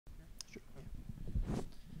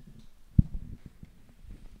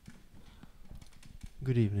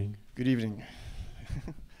Good evening. Good evening.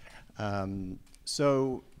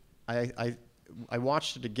 So I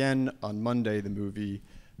watched it again on Monday, the movie,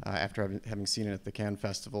 after having seen it at the Cannes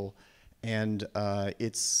Festival, and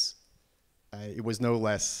it was no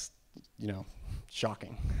less,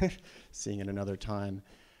 shocking seeing it another time.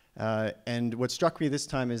 And what struck me this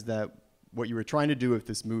time is that what you were trying to do with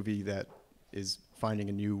this movie that is finding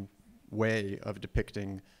a new way of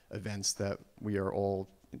depicting events that we are all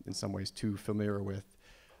in some ways too familiar with.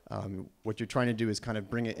 What you're trying to do is kind of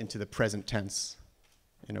bring it into the present tense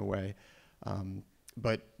in a way.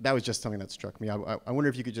 But that was just something that struck me. I wonder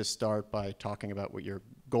if you could just start by talking about what your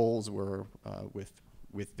goals were with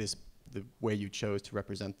this, the way you chose to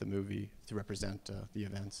represent the movie, to represent the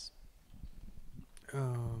events.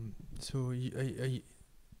 So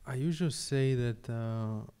I usually say that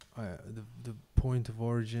the point of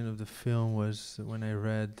origin of the film was when I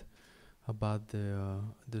read about the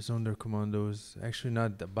Sonderkommandos. Actually,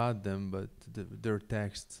 not about them, but their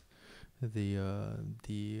texts, the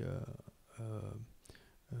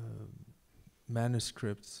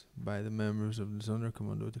manuscripts by the members of the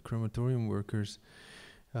Sonderkommando, the crematorium workers,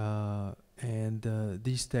 and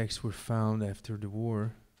these texts were found after the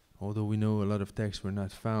war. Although we know a lot of texts were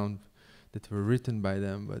not found that were written by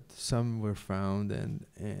them, but some were found, and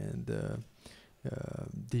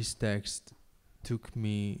these texts took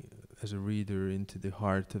me as a reader into the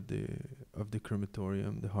heart of the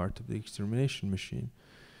crematorium, the heart of the extermination machine.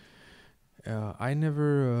 I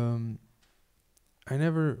never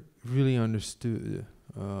really understood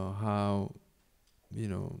how,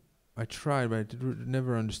 I tried, but I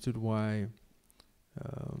never understood why,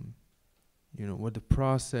 what the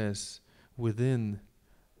process within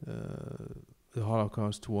the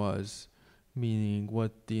Holocaust was, meaning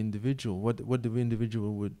what the individual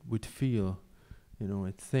would feel,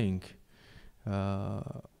 and think.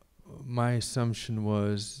 My assumption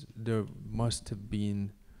was there must have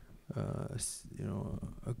been, a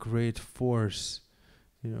great force,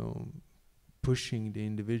 pushing the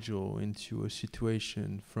individual into a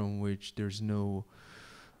situation from which there's not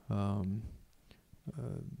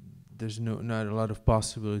a lot of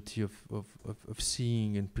possibility of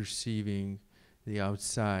seeing and perceiving the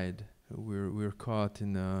outside. We're caught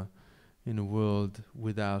in a world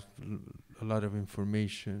without a lot of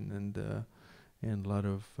information and a lot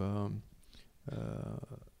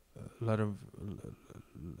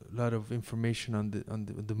of information on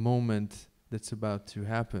the moment that's about to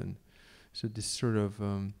happen. So this sort of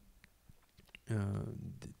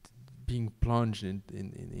being plunged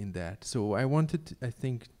in that. So I wanted to, I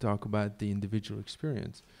think, talk about the individual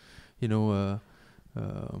experience. Imre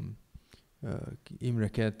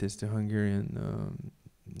Kertész, the Hungarian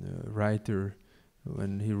writer,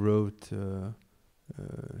 when he wrote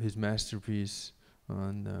his masterpiece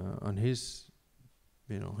on his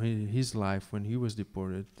his life when he was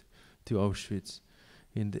deported to Auschwitz,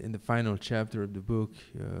 in the final chapter of the book,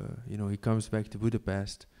 he comes back to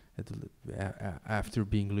Budapest after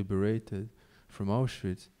being liberated from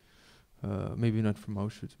Auschwitz, maybe not from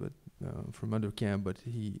Auschwitz, but from other camp. But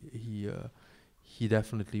he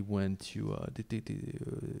definitely went to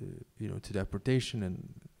to deportation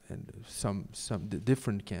and some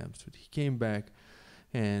different camps. But he came back,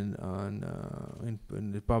 and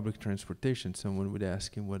in the public transportation, someone would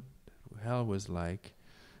ask him what hell was like.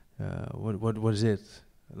 What was it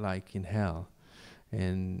like in hell?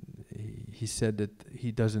 And he said that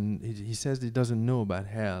he says he doesn't know about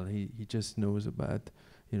hell. He just knows about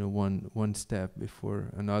one step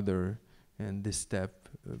before another, and this step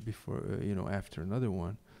before after another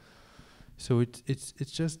one. So it's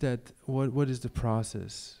just that what is the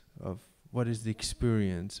process of what is the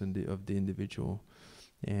experience of the individual,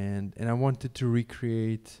 and I wanted to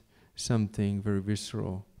recreate something very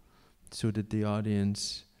visceral, so that the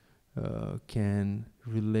audience can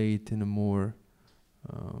relate in a more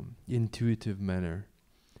intuitive manner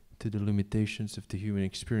to the limitations of the human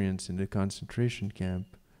experience in the concentration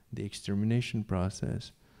camp, the extermination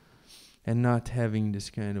process, and not having this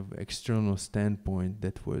kind of external standpoint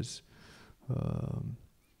that was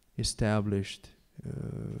established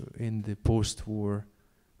in the post-war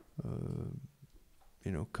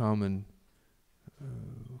common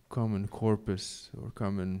corpus or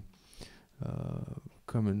common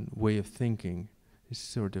way of thinking, this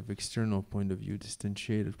sort of external point of view,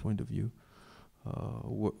 distantiated point of view,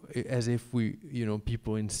 as if we,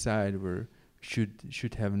 people inside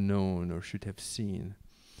should have known or should have seen.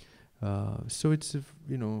 So it's,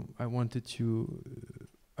 I wanted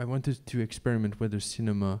to experiment whether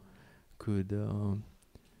cinema could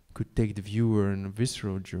take the viewer on a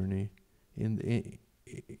visceral journey in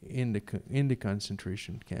in the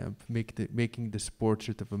concentration camp, making this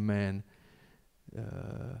portrait of a man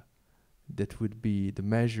that would be the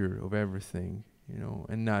measure of everything, you know,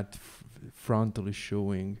 and not frontally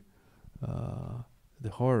showing the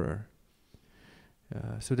horror.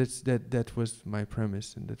 So that was my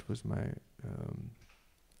premise, and that was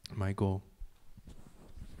my goal.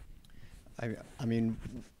 I mean,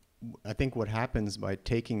 I think what happens by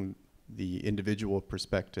taking the individual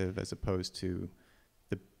perspective as opposed to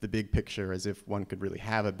the big picture, as if one could really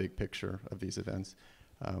have a big picture of these events,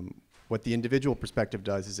 what the individual perspective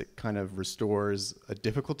does is it kind of restores a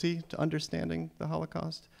difficulty to understanding the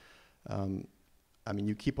Holocaust. I mean,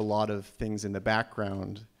 you keep a lot of things in the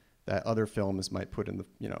background that other films might put in the,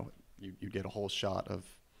 you know, you get a whole shot of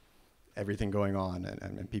everything going on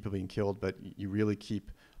and people being killed, but you really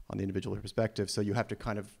keep on the individual perspective, so you have to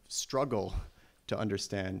kind of struggle to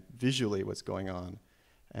understand visually what's going on.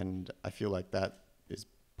 And I feel like that is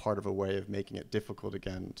part of a way of making it difficult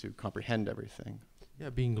again to comprehend everything. Yeah,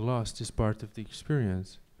 being lost is part of the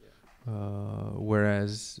experience. Yeah.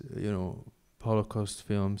 Whereas, you know, Holocaust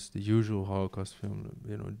films, the usual Holocaust film,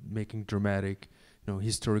 you know, making dramatic, you know,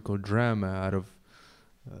 historical drama out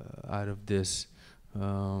of this,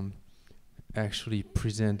 actually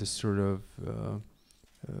present a sort of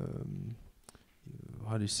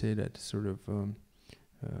how do you say that, sort of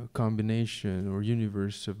combination or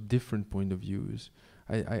universe of different point of views.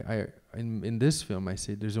 In this film, I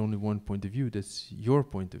say there's only one point of view. That's your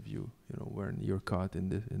point of view. You know, when you're caught in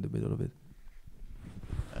the middle of it.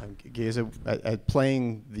 Géza, at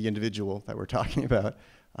playing the individual that we're talking about,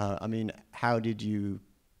 I mean, how do you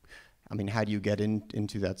get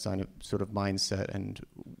into that sort of mindset, and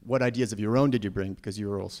what ideas of your own did you bring? Because you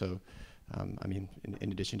were also, I mean,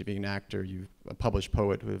 in addition to being an actor, you're a published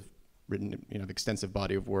poet who have written, you know, an extensive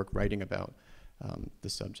body of work writing about the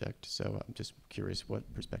subject. So I'm just curious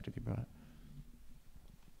what perspective you brought.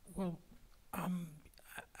 Well,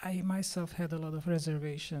 I myself had a lot of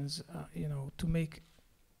reservations, you know, to make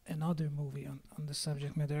another movie on the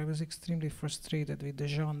subject matter. I was extremely frustrated with the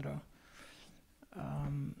genre.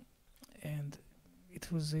 And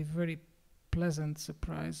it was a very pleasant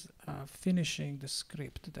surprise finishing the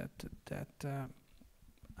script that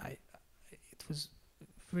it was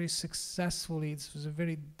very successfully. It was a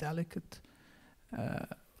very delicate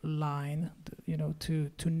line, you know,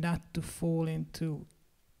 to not to fall into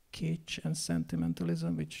kitsch and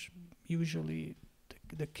sentimentalism, which usually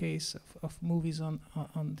the case of movies on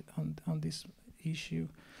this issue,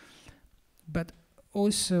 but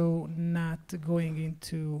also not going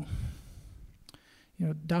into, you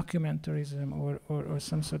know, documentarism or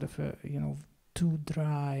some sort of a, you know, too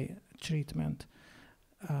dry treatment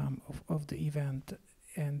of the event.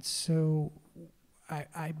 And so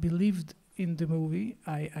I believed in the movie.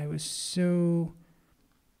 I was so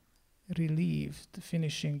relieved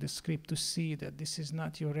finishing the script to see that this is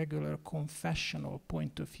not your regular confessional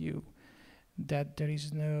point of view, that there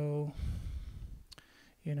is no,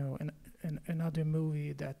 you know, another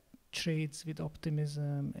movie that trades with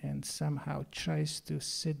optimism and somehow tries to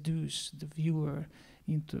seduce the viewer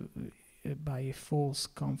into by a false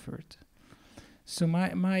comfort. So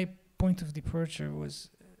my point of departure was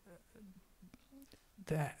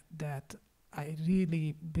that I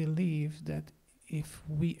really believe that if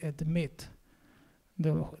we admit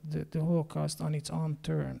the Holocaust on its own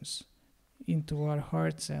terms into our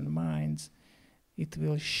hearts and minds, it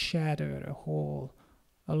will shatter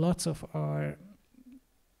a lot of our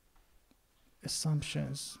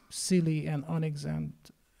assumptions, silly and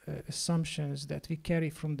unexamined assumptions that we carry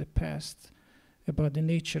from the past about the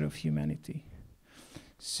nature of humanity.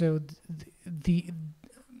 So the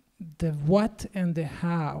what and the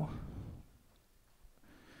how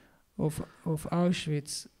of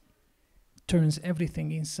Auschwitz turns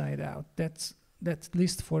everything inside out. That's at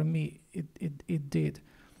least for me it did.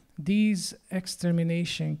 These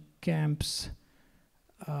extermination camps,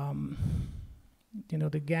 you know,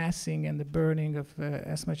 the gassing and the burning of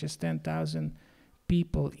as much as 10,000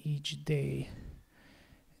 people each day,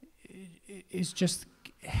 it just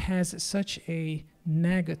has such a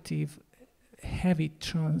negative, heavy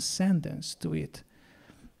transcendence to it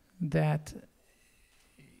that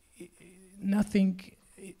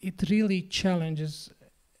it really challenges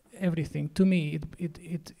everything. To me,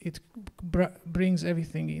 it brings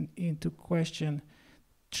everything into question,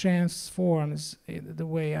 transforms the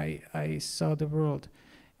way I saw the world.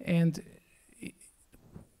 And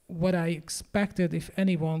what I expected, if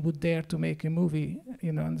anyone would dare to make a movie,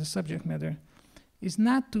 you know, on the subject matter, is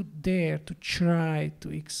not to dare to try to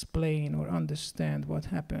explain or understand what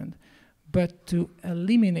happened, but to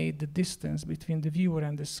eliminate the distance between the viewer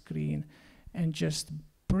and the screen, and just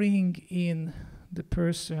bring in the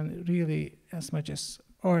person really as much as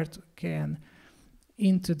art can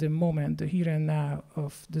into the moment, the here and now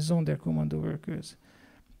of the Sonderkommando workers'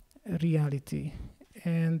 reality.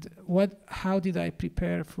 And how did I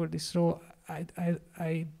prepare for this role?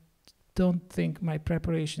 I don't think my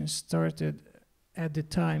preparation started at the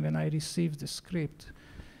time when I received the script.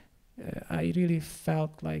 I really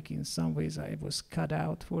felt like in some ways I was cut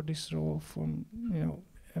out for this role from,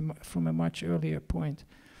 from a much earlier point.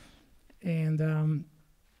 And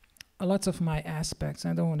lots of my aspects,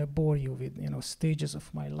 I don't want to bore you with, stages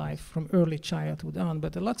of my life from early childhood on,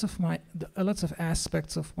 but lots of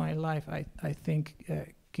aspects of my life I think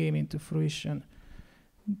came into fruition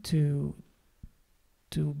to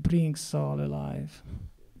bring Saul alive.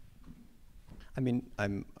 I mean,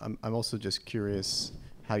 I'm also just curious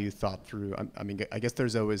how you thought through. I guess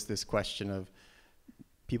there's always this question of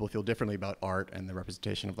people feel differently about art and the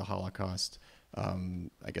representation of the Holocaust.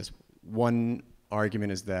 I guess one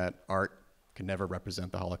argument is that art can never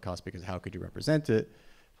represent the Holocaust because how could you represent it?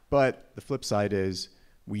 But the flip side is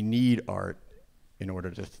we need art in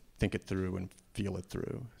order to think it through and feel it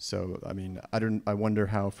through. So I mean, I wonder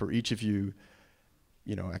how for each of you,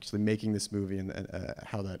 actually making this movie and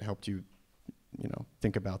how that helped you,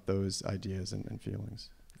 think about those ideas and feelings.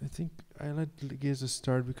 I think I let Géza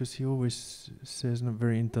start because he always says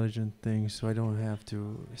very intelligent things, so I don't have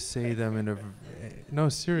to say them in a no,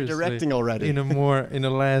 seriously. Directing already. In a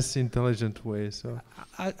less intelligent way. So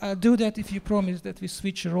I'll do that if you promise that we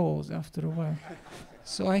switch roles after a while,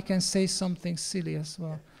 so I can say something silly as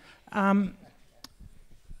well.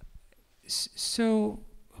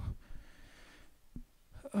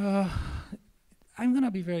 I'm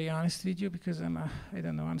gonna be very honest with you because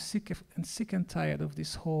I'm sick and tired of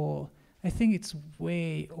this whole. I think it's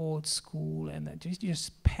way old school, and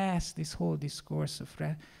just past this whole discourse of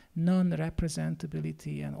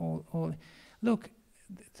non-representability and all. Look,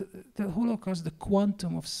 the Holocaust, the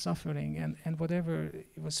quantum of suffering and whatever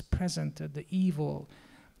was presented, the evil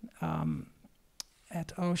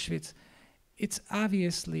at Auschwitz, it's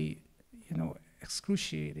obviously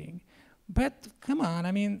excruciating. But come on,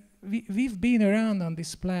 I mean, we've been around on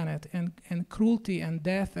this planet, and cruelty and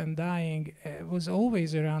death and dying was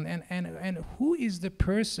always around. And who is the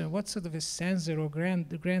person? What sort of a censor or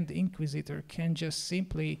grand inquisitor can just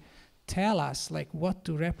simply tell us like what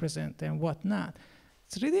to represent and what not?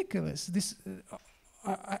 It's ridiculous. This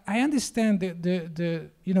I understand the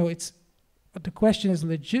question is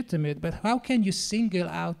legitimate, but how can you single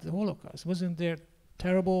out the Holocaust? Wasn't there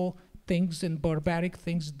terrible things and barbaric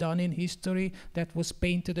things done in history that was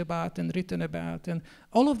painted about and written about, and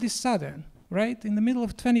all of this sudden, right, in the middle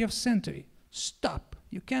of 20th century, stop,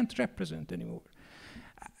 you can't represent anymore.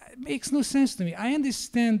 It makes no sense to me. I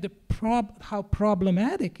understand how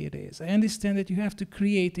problematic it is. I understand that you have to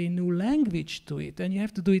create a new language to it, and you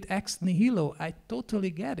have to do it ex nihilo. I totally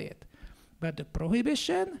get it. But the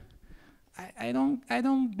prohibition, I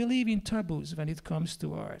don't believe in taboos when it comes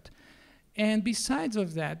to art. And besides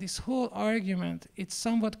of that, this whole argument, it's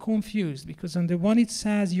somewhat confused because on the one it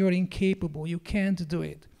says you're incapable, you can't do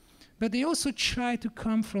it. But they also try to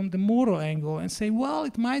come from the moral angle and say, well,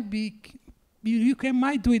 it might be,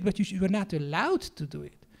 might do it, but you are not allowed to do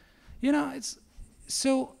it.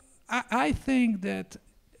 So I think that,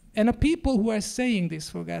 and the people who are saying this,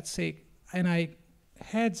 for God's sake, and I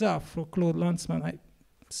heads up for Claude Lanzmann,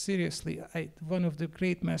 seriously, one of the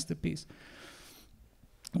great masterpieces.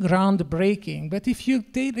 Groundbreaking, but if you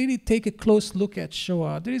really take a close look at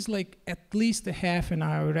Shoah, there is like at least a half an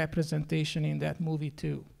hour representation in that movie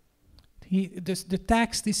too. The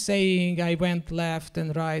text is saying I went left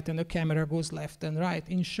and right and the camera goes left and right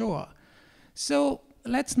in Shoah. So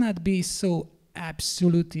let's not be so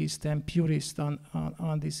absolutist and purist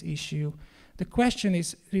on this issue. The question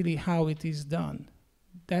is really how it is done.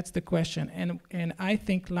 That's the question, and I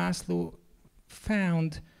think László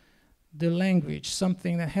found the language,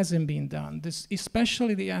 something that hasn't been done. This,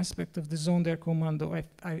 especially the aspect of the Sonderkommando,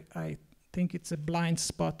 I think it's a blind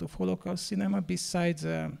spot of Holocaust cinema, besides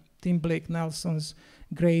Tim Blake Nelson's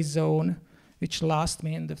Gray Zone, which lost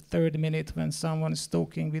me in the 3rd minute when someone is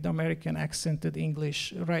talking with American accented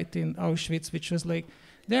English right in Auschwitz, which was like,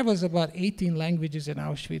 there was about 18 languages in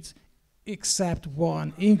Auschwitz, except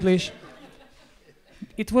one, English.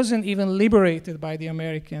 It wasn't even liberated by the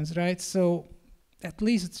Americans, right? So at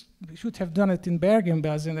least we should have done it in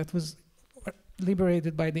Bergen-Belsen, that was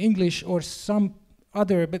liberated by the English or some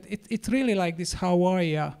other, but it's really like this how are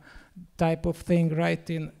ya type of thing, right?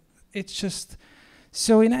 It's just,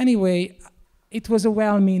 so in any way, it was a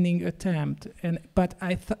well-meaning attempt, but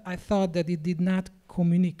I thought that it did not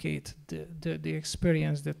communicate the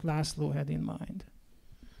experience that László had in mind?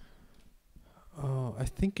 I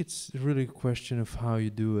think it's really a question of how you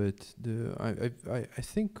do it. I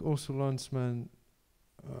think also Lanzmann,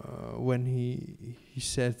 when he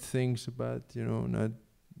said things about not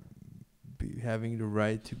having the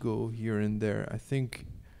right to go here and there, I think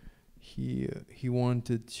he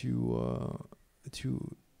wanted to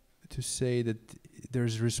say that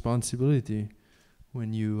there's responsibility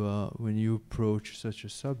when you approach such a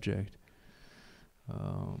subject.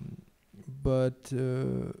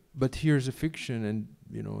 But here's a fiction, and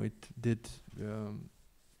it did.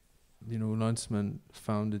 Lanzmann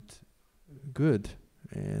found it good,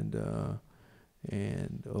 and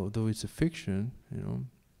although it's a fiction,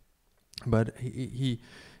 but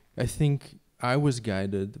I think I was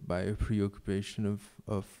guided by a preoccupation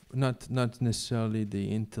of not necessarily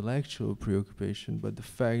the intellectual preoccupation, but the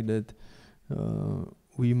fact that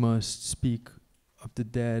we must speak of the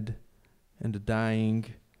dead and the dying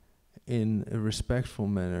in a respectful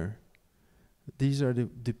manner. These are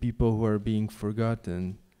the people who are being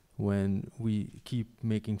forgotten when we keep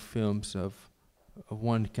making films of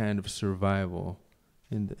one kind of survival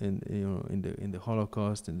in the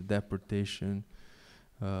Holocaust and the deportation,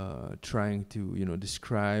 trying to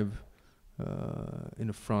describe in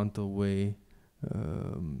a frontal way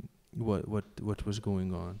what was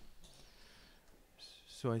going on.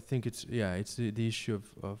 So I think it's the issue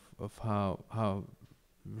of how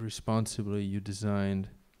responsibly you designed,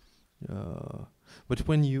 but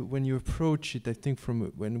when you approach it, I think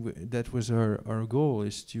that was our goal,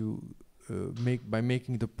 is to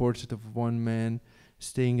making the portrait of one man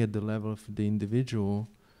staying at the level of the individual,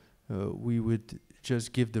 we would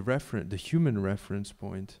just give the human reference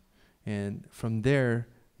point, and from there,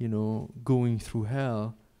 going through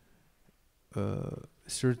hell,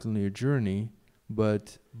 certainly a journey,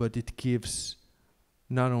 but it gives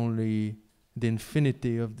not only the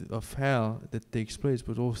infinity of hell that takes place,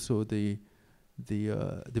 but also the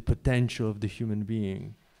potential of the human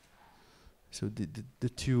being. So the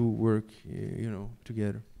two work,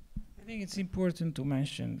 together. I think it's important to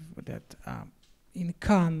mention that in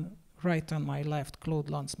Cannes, right on my left, Claude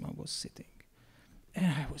Lanzmann was sitting, and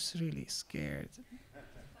I was really scared.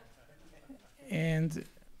 And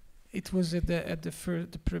it was at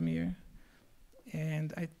the premiere,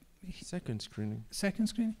 and Second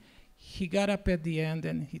screening. He got up at the end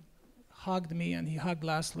and he hugged me and he hugged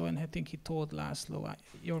László, and I think he told László,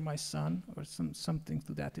 "You're my son," or something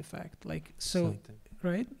to that effect. Like so, something.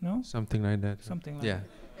 Right? No? Something like that. Something like that.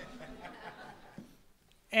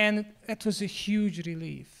 And that was a huge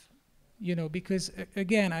relief, because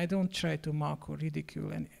again, I don't try to mock or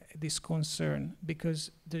ridicule this concern,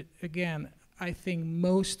 because again, I think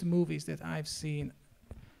most movies that I've seen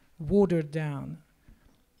watered down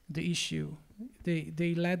the issue.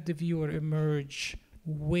 They let the viewer emerge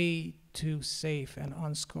way too safe and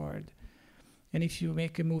unscarred. And if you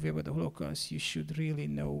make a movie about the Holocaust, you should really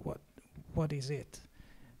know what is it.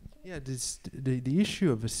 Yeah, the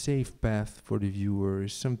issue of a safe path for the viewer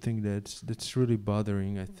is something that's really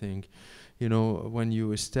bothering, I think. When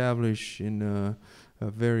you establish in a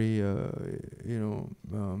very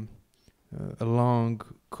along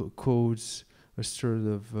codes a sort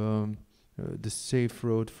of the safe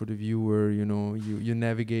road for the viewer, you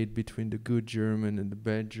navigate between the good German and the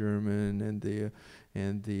bad German, and the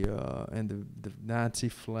Nazi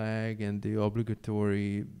flag and the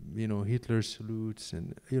obligatory Hitler salutes,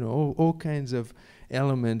 and all kinds of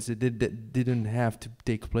elements that didn't have to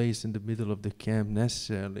take place in the middle of the camp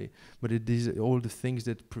necessarily, but it is all the things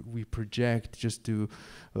that we project just to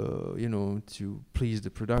to please the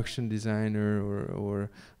production designer or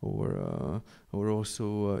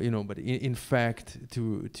also but in fact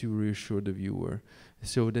to reassure the viewer.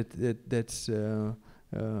 So that's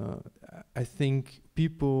I think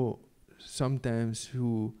people sometimes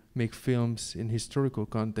who make films in historical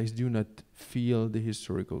context do not feel the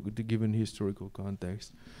given historical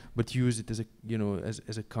context, but use it as a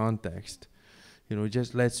as a context.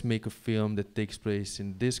 Just let's make a film that takes place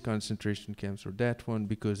in this concentration camps or that one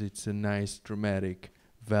because it's a nice dramatic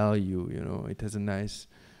value. It has a nice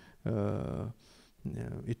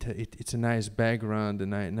it's a nice background, a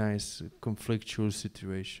nice conflictual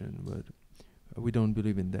situation, but we don't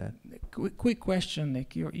believe in that. Quick question,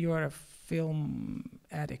 Nick. You are a film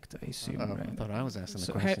addict, I assume, right? I thought I was asking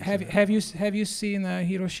the question. Have you seen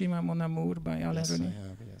Hiroshima Mon Amour by Alain Yes, René? I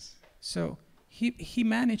have, yes. So he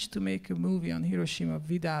managed to make a movie on Hiroshima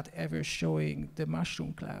without ever showing the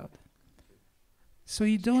mushroom cloud. So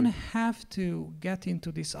you don't have to get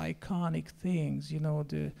into these iconic things,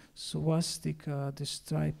 the swastika, the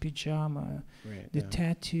striped pajama, the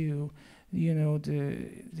tattoo, you know,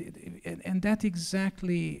 and that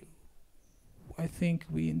exactly I think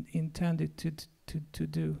we intended to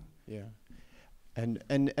do. Yeah. And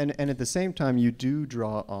at the same time, you do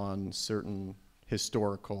draw on certain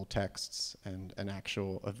historical texts and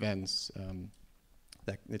actual events.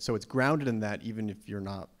 So it's grounded in that, even if you're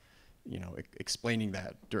not, you know, explaining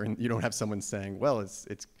that during. You don't have someone saying, "Well,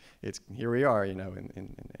 it's here we are," you know,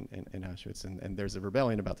 in Auschwitz, and there's a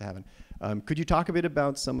rebellion about to happen. Could you talk a bit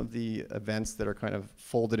about some of the events that are kind of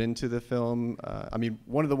folded into the film? I mean,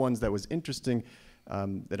 one of the ones that was interesting.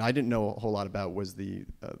 That I didn't know a whole lot about was the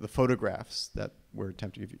photographs that were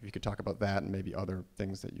attempted. If you could talk about that and maybe other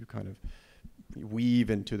things that you kind of weave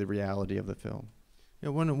into the reality of the film. Yeah,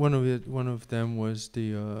 one of them was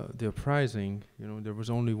the uprising. You know, there was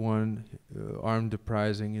only one armed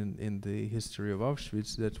uprising in the history of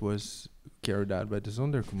Auschwitz that was carried out by the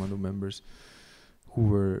Sonderkommando members, who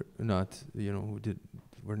were not, you know,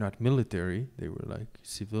 were not military. They were like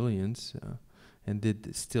civilians, and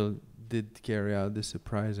still did carry out this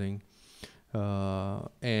uprising,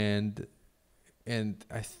 and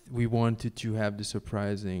we wanted to have this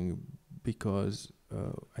uprising because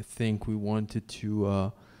I think we wanted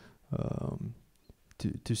to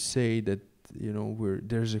say that, you know,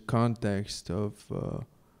 there's a context of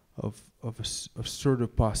a sort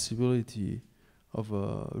of possibility of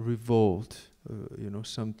a revolt, you know,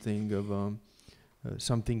 something of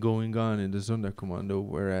something going on in the Sonderkommando,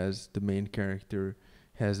 whereas the main character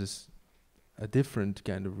has a different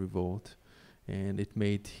kind of revolt, and it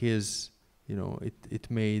made his, you know,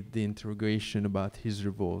 it made the interrogation about his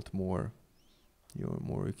revolt more, you know,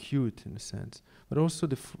 more acute in a sense. But also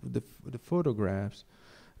the photographs,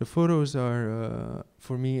 the photos are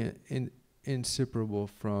for me inseparable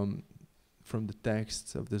from the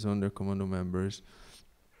texts of the Sonderkommando members.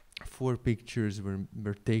 4 pictures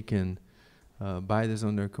were taken by the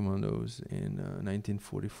Sonderkommandos in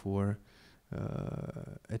 1944.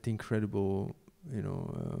 At incredible, you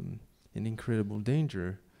know, in incredible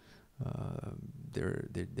danger.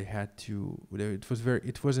 They had to.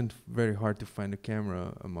 It wasn't very hard to find a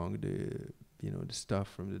camera among the, you know, the stuff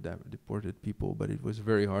from the deported people, but it was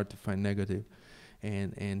very hard to find negative,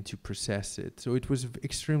 and to process it. So it was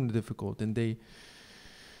extremely difficult, and they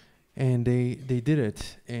did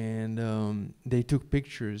it, and they took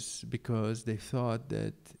pictures because they thought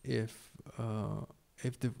that if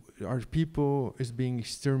our people is being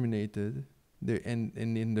exterminated, and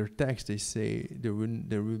in their text they say there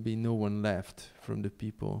will be no one left from the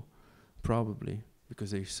people, probably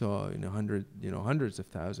because they saw, you know, hundreds of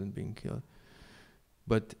thousands being killed.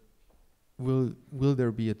 But will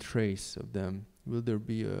there be a trace of them? Will there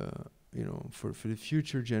be a, you know, for the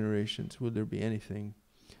future generations? Will there be anything?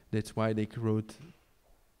 That's why they wrote,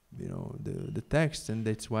 you know, the text, and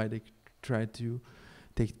that's why they tried to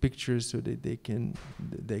take pictures so that they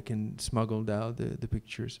can smuggle down the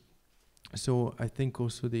pictures. So I think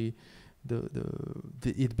also it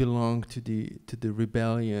belonged to the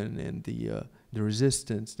rebellion and the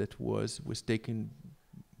resistance that was taking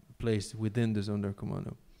place within the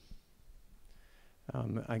Sonderkommando.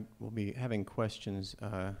 I will be having questions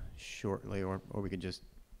shortly, or we could just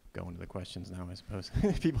go into the questions now, I suppose.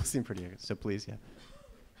 People seem pretty eager, so please, yeah.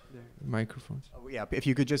 Microphones. Oh, yeah, if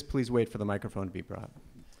you could just please wait for the microphone to be brought.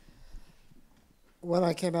 When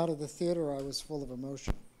I came out of the theater, I was full of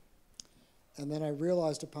emotion. And then I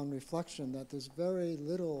realized upon reflection that there's very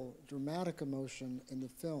little dramatic emotion in the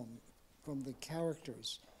film from the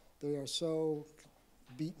characters. They are so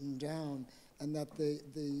beaten down, and that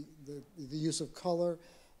the use of color,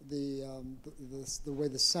 the way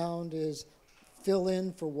the sound is, fill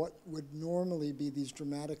in for what would normally be these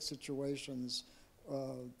dramatic situations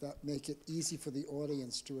that make it easy for the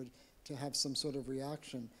audience to have some sort of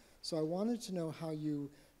reaction. So I wanted to know how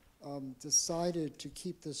you decided to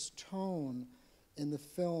keep this tone in the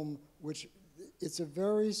film, which it's a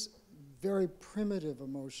very, very primitive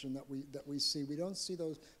emotion that we see. We don't see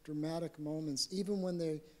those dramatic moments, even when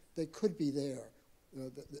they could be there.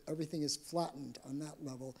 Everything is flattened on that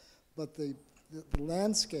level, but the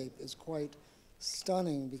landscape is quite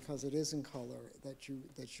stunning because it is in color, that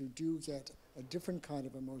you do get a different kind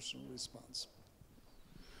of emotional response.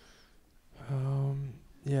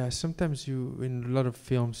 Yeah, sometimes in a lot of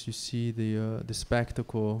films you see the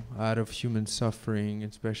spectacle out of human suffering,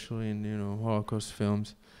 especially in, you know, Holocaust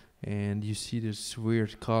films, and you see these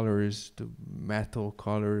weird colors, the metal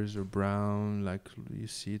colors or brown, like you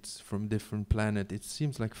see it's from different planet. It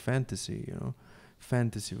seems like fantasy, you know,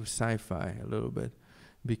 fantasy or sci-fi a little bit,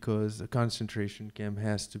 because a concentration camp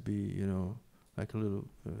has to be, you know, like a little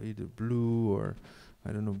either blue or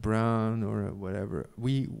I don't know, brown or whatever.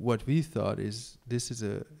 What we thought is this is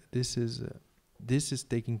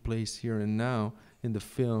taking place here and now in the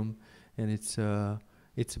film, and it's a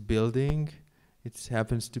building. It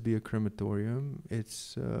happens to be a crematorium.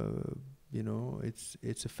 It's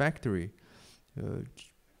it's a factory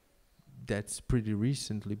that's pretty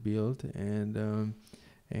recently built, and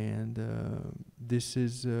this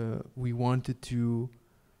is we wanted to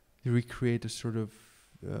recreate a sort of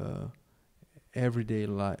everyday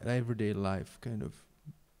life kind of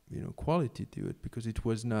quality to it, because it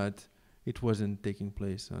wasn't taking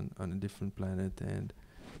place on a different planet, and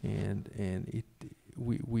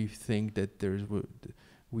we think that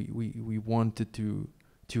we wanted to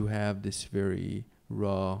have this very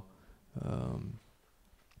raw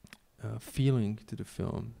feeling to the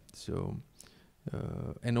film. So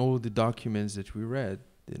and all the documents that we read,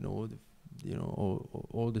 all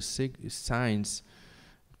the signs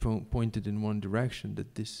pointed in one direction,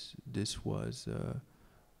 that this was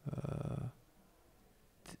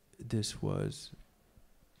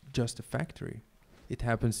just a factory. It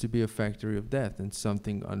happens to be a factory of death, and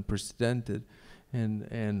something unprecedented,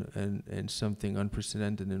 and something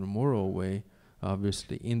unprecedented in a moral way,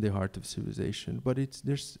 obviously in the heart of civilization. But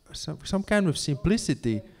there's some kind of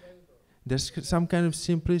simplicity. There's some kind of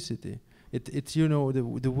simplicity. It's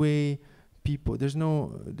the way people. There's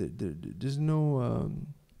no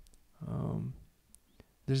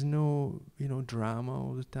drama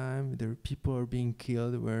all the time. People are being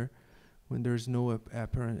killed when there's no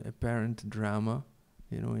apparent drama,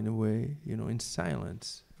 in a way, in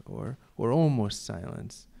silence or almost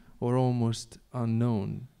silence or almost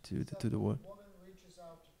unknown to the world. Woman reaches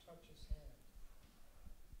out to touch his hand.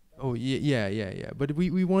 Oh yeah. But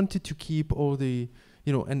we wanted to keep all the,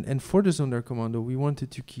 and for the Sonderkommando, we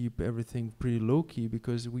wanted to keep everything pretty low key,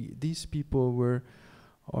 because these people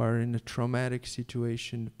are in a traumatic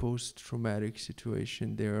situation, post-traumatic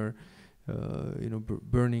situation. They are,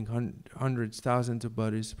 burning hundreds, thousands of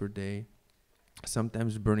bodies per day,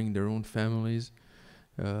 sometimes burning their own families.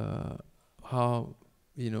 How,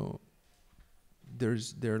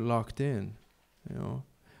 they're locked in.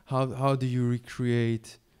 How do you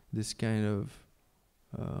recreate this kind of,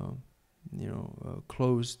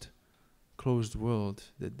 closed world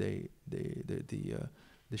that the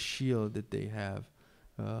shield that they have.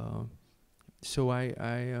 So I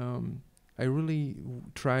really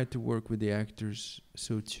tried to work with the actors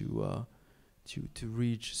so to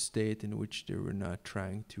reach a state in which they were not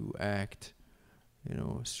trying to act,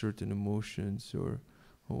 certain emotions or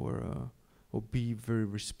be very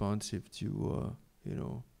responsive to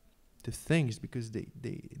to things, because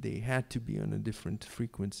they had to be on a different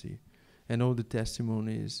frequency. And all the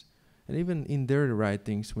testimonies, and even in their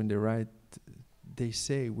writings, when they write, they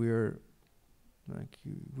say we are like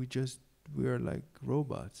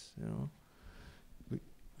robots,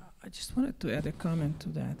 I just wanted to add a comment to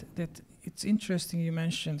that it's interesting you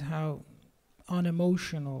mentioned how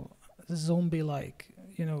unemotional, zombie-like,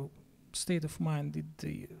 state of mind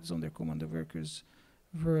the Sonderkommando workers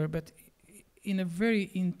were, but in a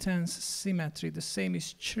very intense symmetry, the same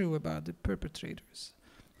is true about the perpetrators.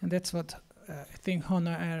 And that's what I think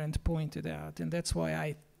Hannah Arendt pointed out, and that's why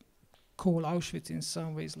I call Auschwitz in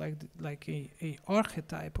some ways like a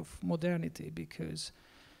archetype of modernity, because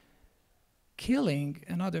killing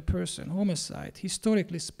another person, homicide,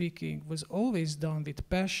 historically speaking, was always done with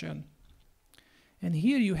passion. And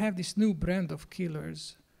here you have this new brand of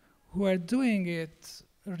killers who are doing it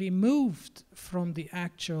removed from the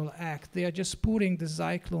actual act. They are just putting the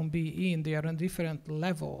Zyklon B in. They are on a different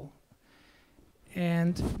level.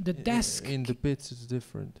 And the desk... In the pits it's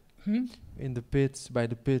different. In the pits, by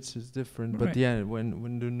the pits it's different. But yeah,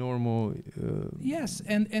 when the normal... yes,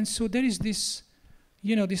 and so there is this,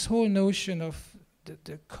 this whole notion of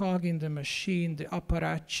the cog in the machine, the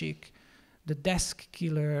apparatchik, the desk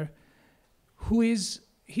killer, who is,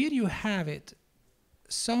 here you have it,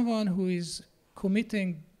 someone who is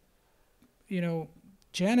committing,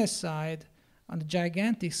 genocide on a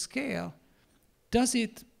gigantic scale, does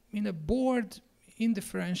it in a bored,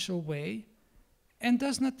 indifferential way, and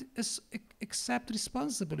does not accept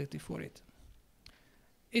responsibility for it.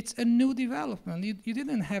 It's a new development. You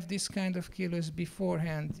didn't have this kind of killers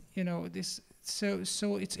beforehand.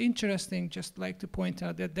 So it's interesting, just like to point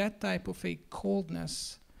out that type of a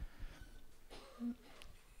coldness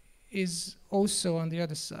is also on the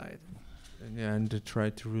other side. And to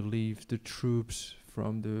try to relieve the troops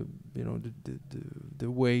from the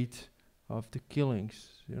weight of the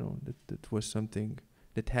killings. That was something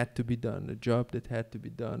that had to be done, a job that had to be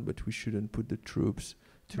done, but we shouldn't put the troops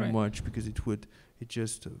too much, because it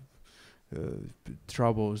just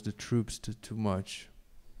troubles the troops too much.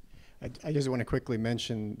 I just want to quickly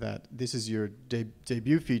mention that this is your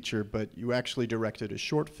debut feature, but you actually directed a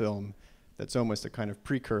short film that's almost a kind of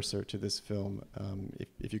precursor to this film.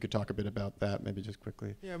 If you could talk a bit about that, maybe just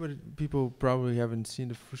quickly. Yeah, but people probably haven't seen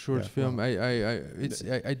the short film. Well,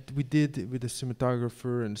 We did with the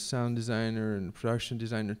cinematographer and sound designer and production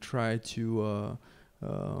designer try to.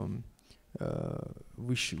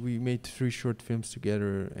 We made 3 short films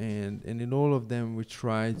together, and in all of them we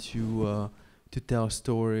tried to tell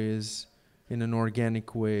stories in an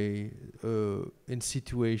organic way, in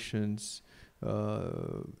situations,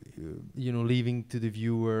 leaving to the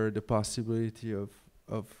viewer the possibility of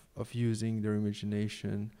using their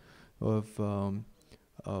imagination, of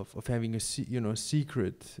having a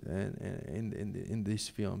secret in these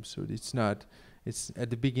films. So it's at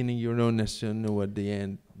the beginning you don't necessarily know what the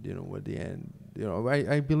end.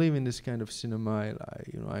 I believe in this kind of cinema.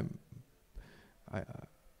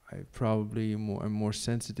 I'm more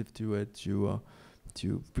sensitive to it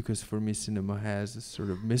because for me cinema has a sort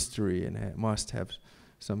of mystery and must have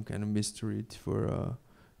some kind of mystery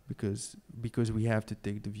because we have to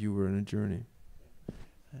take the viewer on a journey.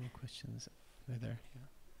 Any questions? Right there. Yeah.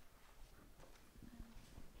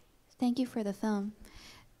 Thank you for the film.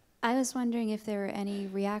 I was wondering if there were any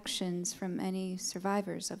reactions from any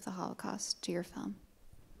survivors of the Holocaust to your film.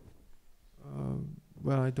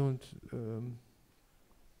 Well, I don't.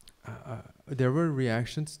 There were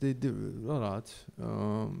reactions. They did a lot.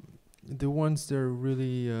 The ones that are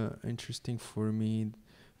really interesting for me,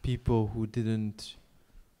 people who didn't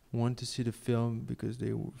want to see the film because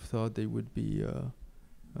they thought they would be,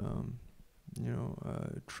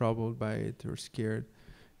 troubled by it or scared.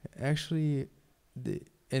 Actually,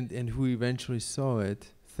 and who eventually saw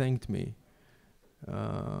it thanked me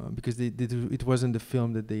because it wasn't the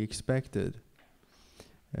film that they expected.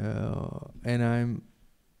 And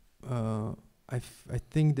I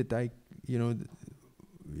think that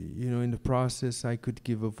in the process I could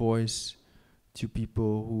give a voice to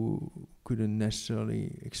people who couldn't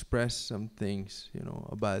necessarily express some things,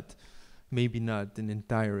 about maybe not an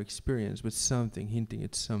entire experience, but something, hinting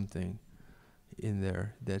at something in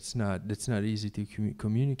there that's not easy to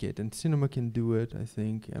communicate. And cinema can do it, I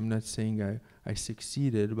think. I'm not saying I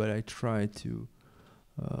succeeded, but I tried to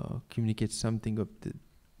communicate something of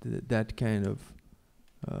that kind of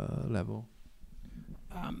level.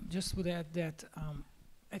 Just would add that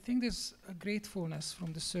I think there's a gratefulness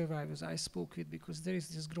from the survivors I spoke with, because there is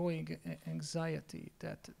this growing anxiety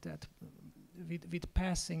that with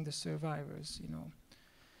passing the survivors,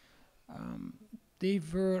 they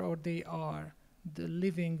were or they are the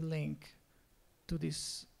living link to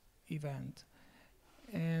this event.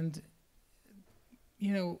 And,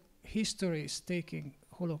 history is taking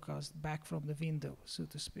Holocaust back from the window, so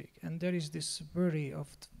to speak. And there is this worry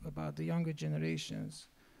about the younger generations.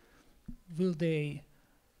 Will they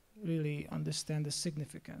really understand the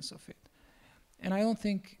significance of it? And I don't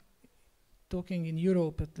think, talking in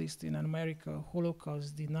Europe, at least in America,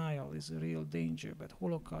 Holocaust denial is a real danger, but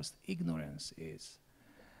Holocaust ignorance is.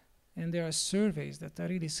 And there are surveys that are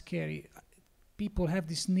really scary. People have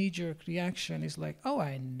this knee-jerk reaction. It's like, oh,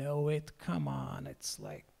 I know it, come on. It's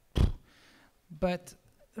like, but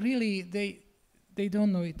really, they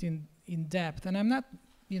don't know it in depth. And I'm not,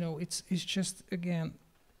 it's just, again,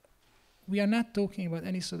 we are not talking about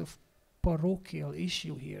any sort of parochial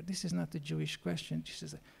issue here. This is not a Jewish question.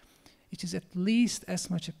 It is at least as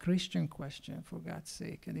much a Christian question, for God's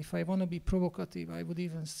sake. And if I want to be provocative, I would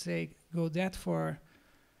even say, go that far,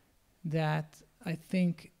 that I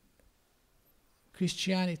think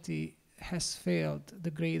Christianity has failed the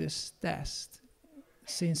greatest test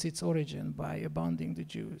since its origin by abandoning the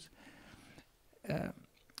Jews.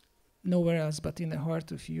 Nowhere else but in the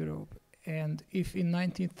heart of Europe. And if in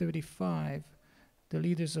 1935 the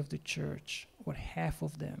leaders of the church, or half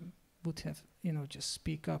of them, would have, just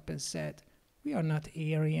speak up and said, we are not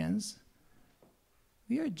Aryans.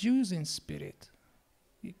 We are Jews in spirit.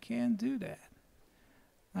 You can't do that.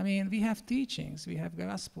 I mean, we have teachings, we have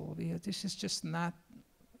gospel, this is just not,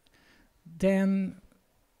 then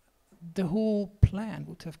the whole plan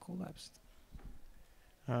would have collapsed.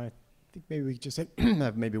 I think maybe we just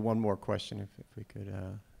have maybe one more question, if we could,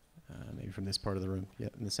 maybe from this part of the room, yeah,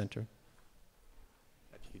 in the center.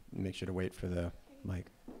 Make sure to wait for the mic.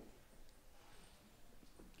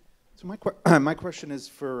 So my question is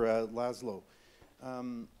for László.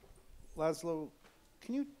 László,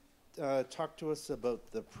 can you talk to us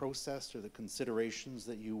about the process or the considerations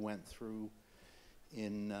that you went through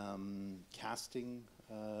in casting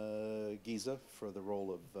Géza for the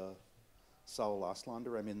role of Saul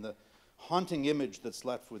László? I mean, the haunting image that's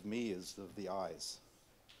left with me is of the eyes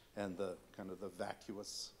and the kind of the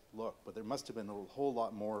vacuous look, but there must have been a whole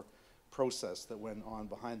lot more process that went on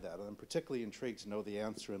behind that. And I'm particularly intrigued to know the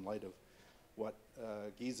answer in light of what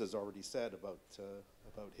Géza's already said about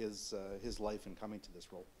his life in coming to this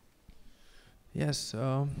role. Yes,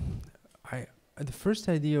 the first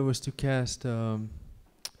idea was to cast an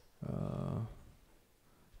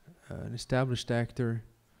established actor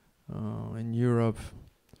in Europe.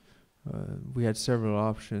 We had several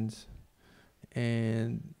options,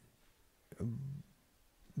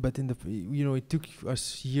 but it took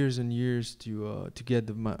us years and years to get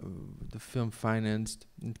the film financed,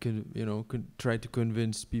 and try to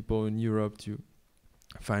convince people in Europe to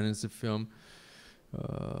finance the film.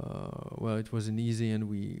 Well, it wasn't easy, and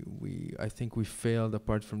I think we failed.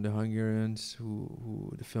 Apart from the Hungarians,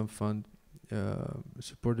 who the film fund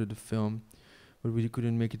supported the film, but we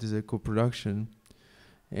couldn't make it as a co-production.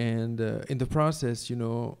 And in the process,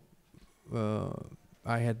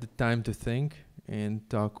 I had the time to think and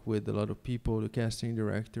talk with a lot of people, the casting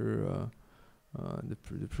director,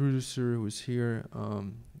 the producer who was here,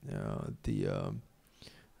 the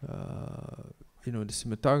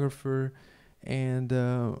cinematographer, and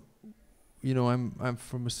I'm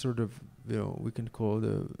from a sort of we can call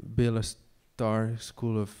the Béla Tarr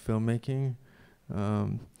school of filmmaking.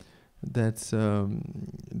 That's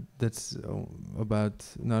about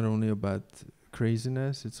not only about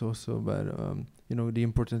craziness, it's also about the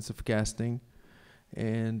importance of casting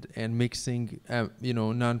and mixing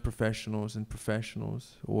non-professionals and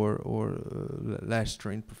professionals, or less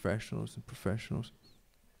trained professionals and professionals.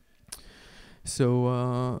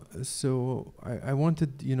 So I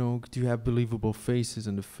wanted to have believable faces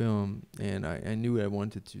in the film, and I knew I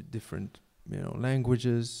wanted different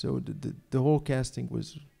languages. So the whole casting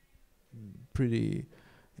was pretty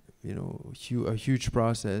a huge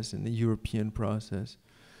process, and a European process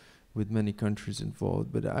with many countries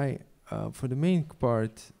involved. But for the main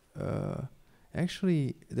part,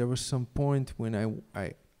 actually there was some point when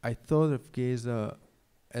I thought of Géza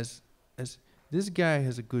as this guy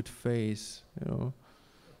has a good face,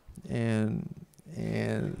 and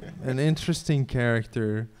an interesting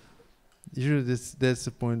character. Usually that's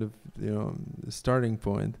the point of the starting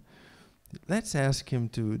point. Let's ask him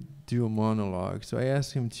to do a monologue. So I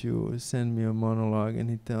asked him to send me a monologue, and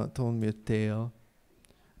he told me a tale,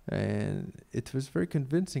 and it was very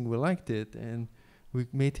convincing. We liked it, and we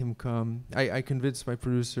made him come. I convinced my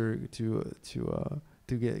producer to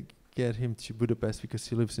get him to Budapest because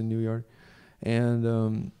he lives in New York, and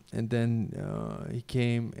then he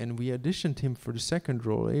came, and we auditioned him for the second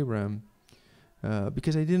role, Abraham,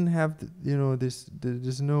 because I didn't have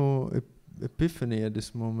there's no epiphany at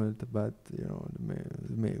this moment about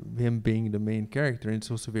him being the main character, and it's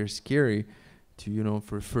also very scary to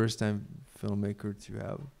for a first time filmmaker to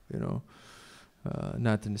have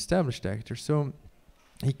not an established actor. So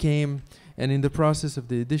he came, and in the process of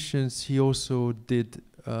the auditions he also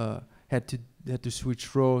had to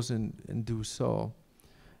switch roles and do Saul,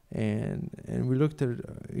 and we looked at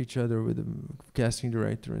each other with the casting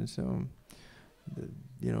director, and so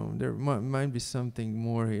there might be something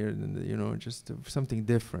more here than just something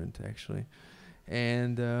different, actually,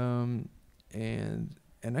 and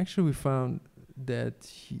actually we found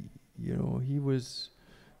that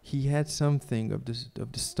he had something of the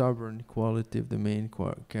stubborn quality of the main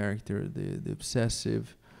character, the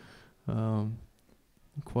obsessive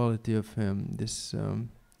quality of him, this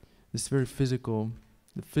very physical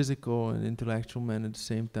and intellectual man at the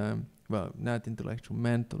same time. Well, not intellectual,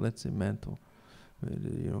 mental. Let's say mental.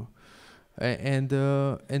 And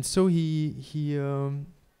so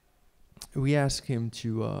we asked him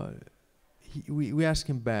to we asked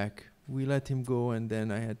him back. We let him go, and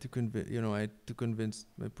then I had to convince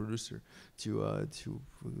my producer to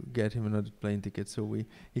get him another plane ticket. So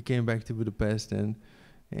he came back to Budapest and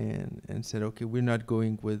said, okay, we're not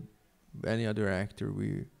going with any other actor.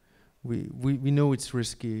 We know it's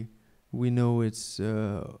risky. We know it's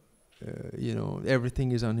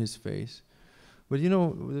everything is on his face. But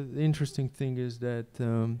the interesting thing is that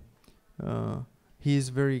he is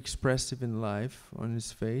very expressive in life on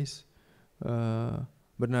his face,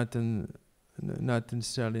 but not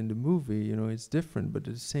necessarily in the movie. It's different. But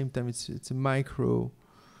at the same time, it's a micro,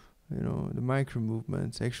 the micro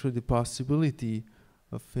movements. Actually, the possibility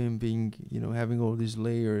of him being, having all these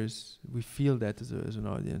layers. We feel that as an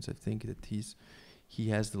audience. I think that he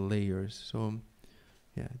has the layers. So.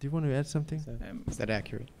 Yeah. Do you want to add something? Is that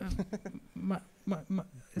accurate?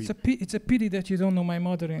 It's a pity that you don't know my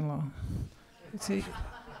mother-in-law.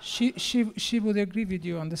 She would agree with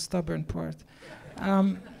you on the stubborn part.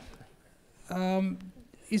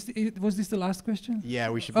 Was this the last question? Yeah,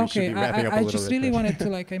 we should Okay, be wrapping up a I little just bit. really but- wanted to,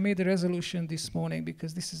 like, I made a resolution this morning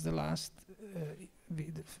because this is the last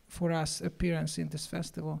for us appearance in this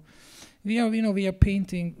festival. We are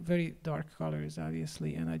painting very dark colors,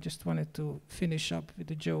 obviously, and I just wanted to finish up with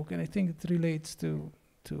a joke, and I think it relates to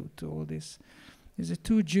all this. Is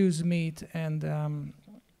two Jews meet, and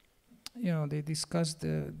they discuss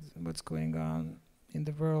what's going on in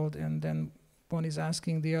the world, and then one is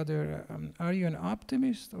asking the other, "Are you an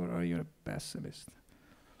optimist or are you a pessimist?"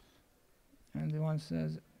 And the one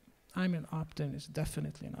says, "I'm an optimist,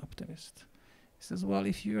 definitely an optimist." He says, "Well,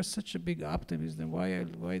 if you're such a big optimist, then why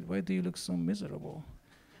do you look so miserable?"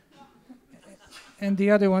 And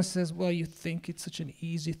the other one says, "Well, you think it's such an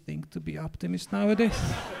easy thing to be optimist nowadays?"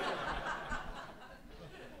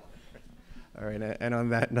 All right, and on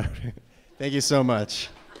that note, thank you so much.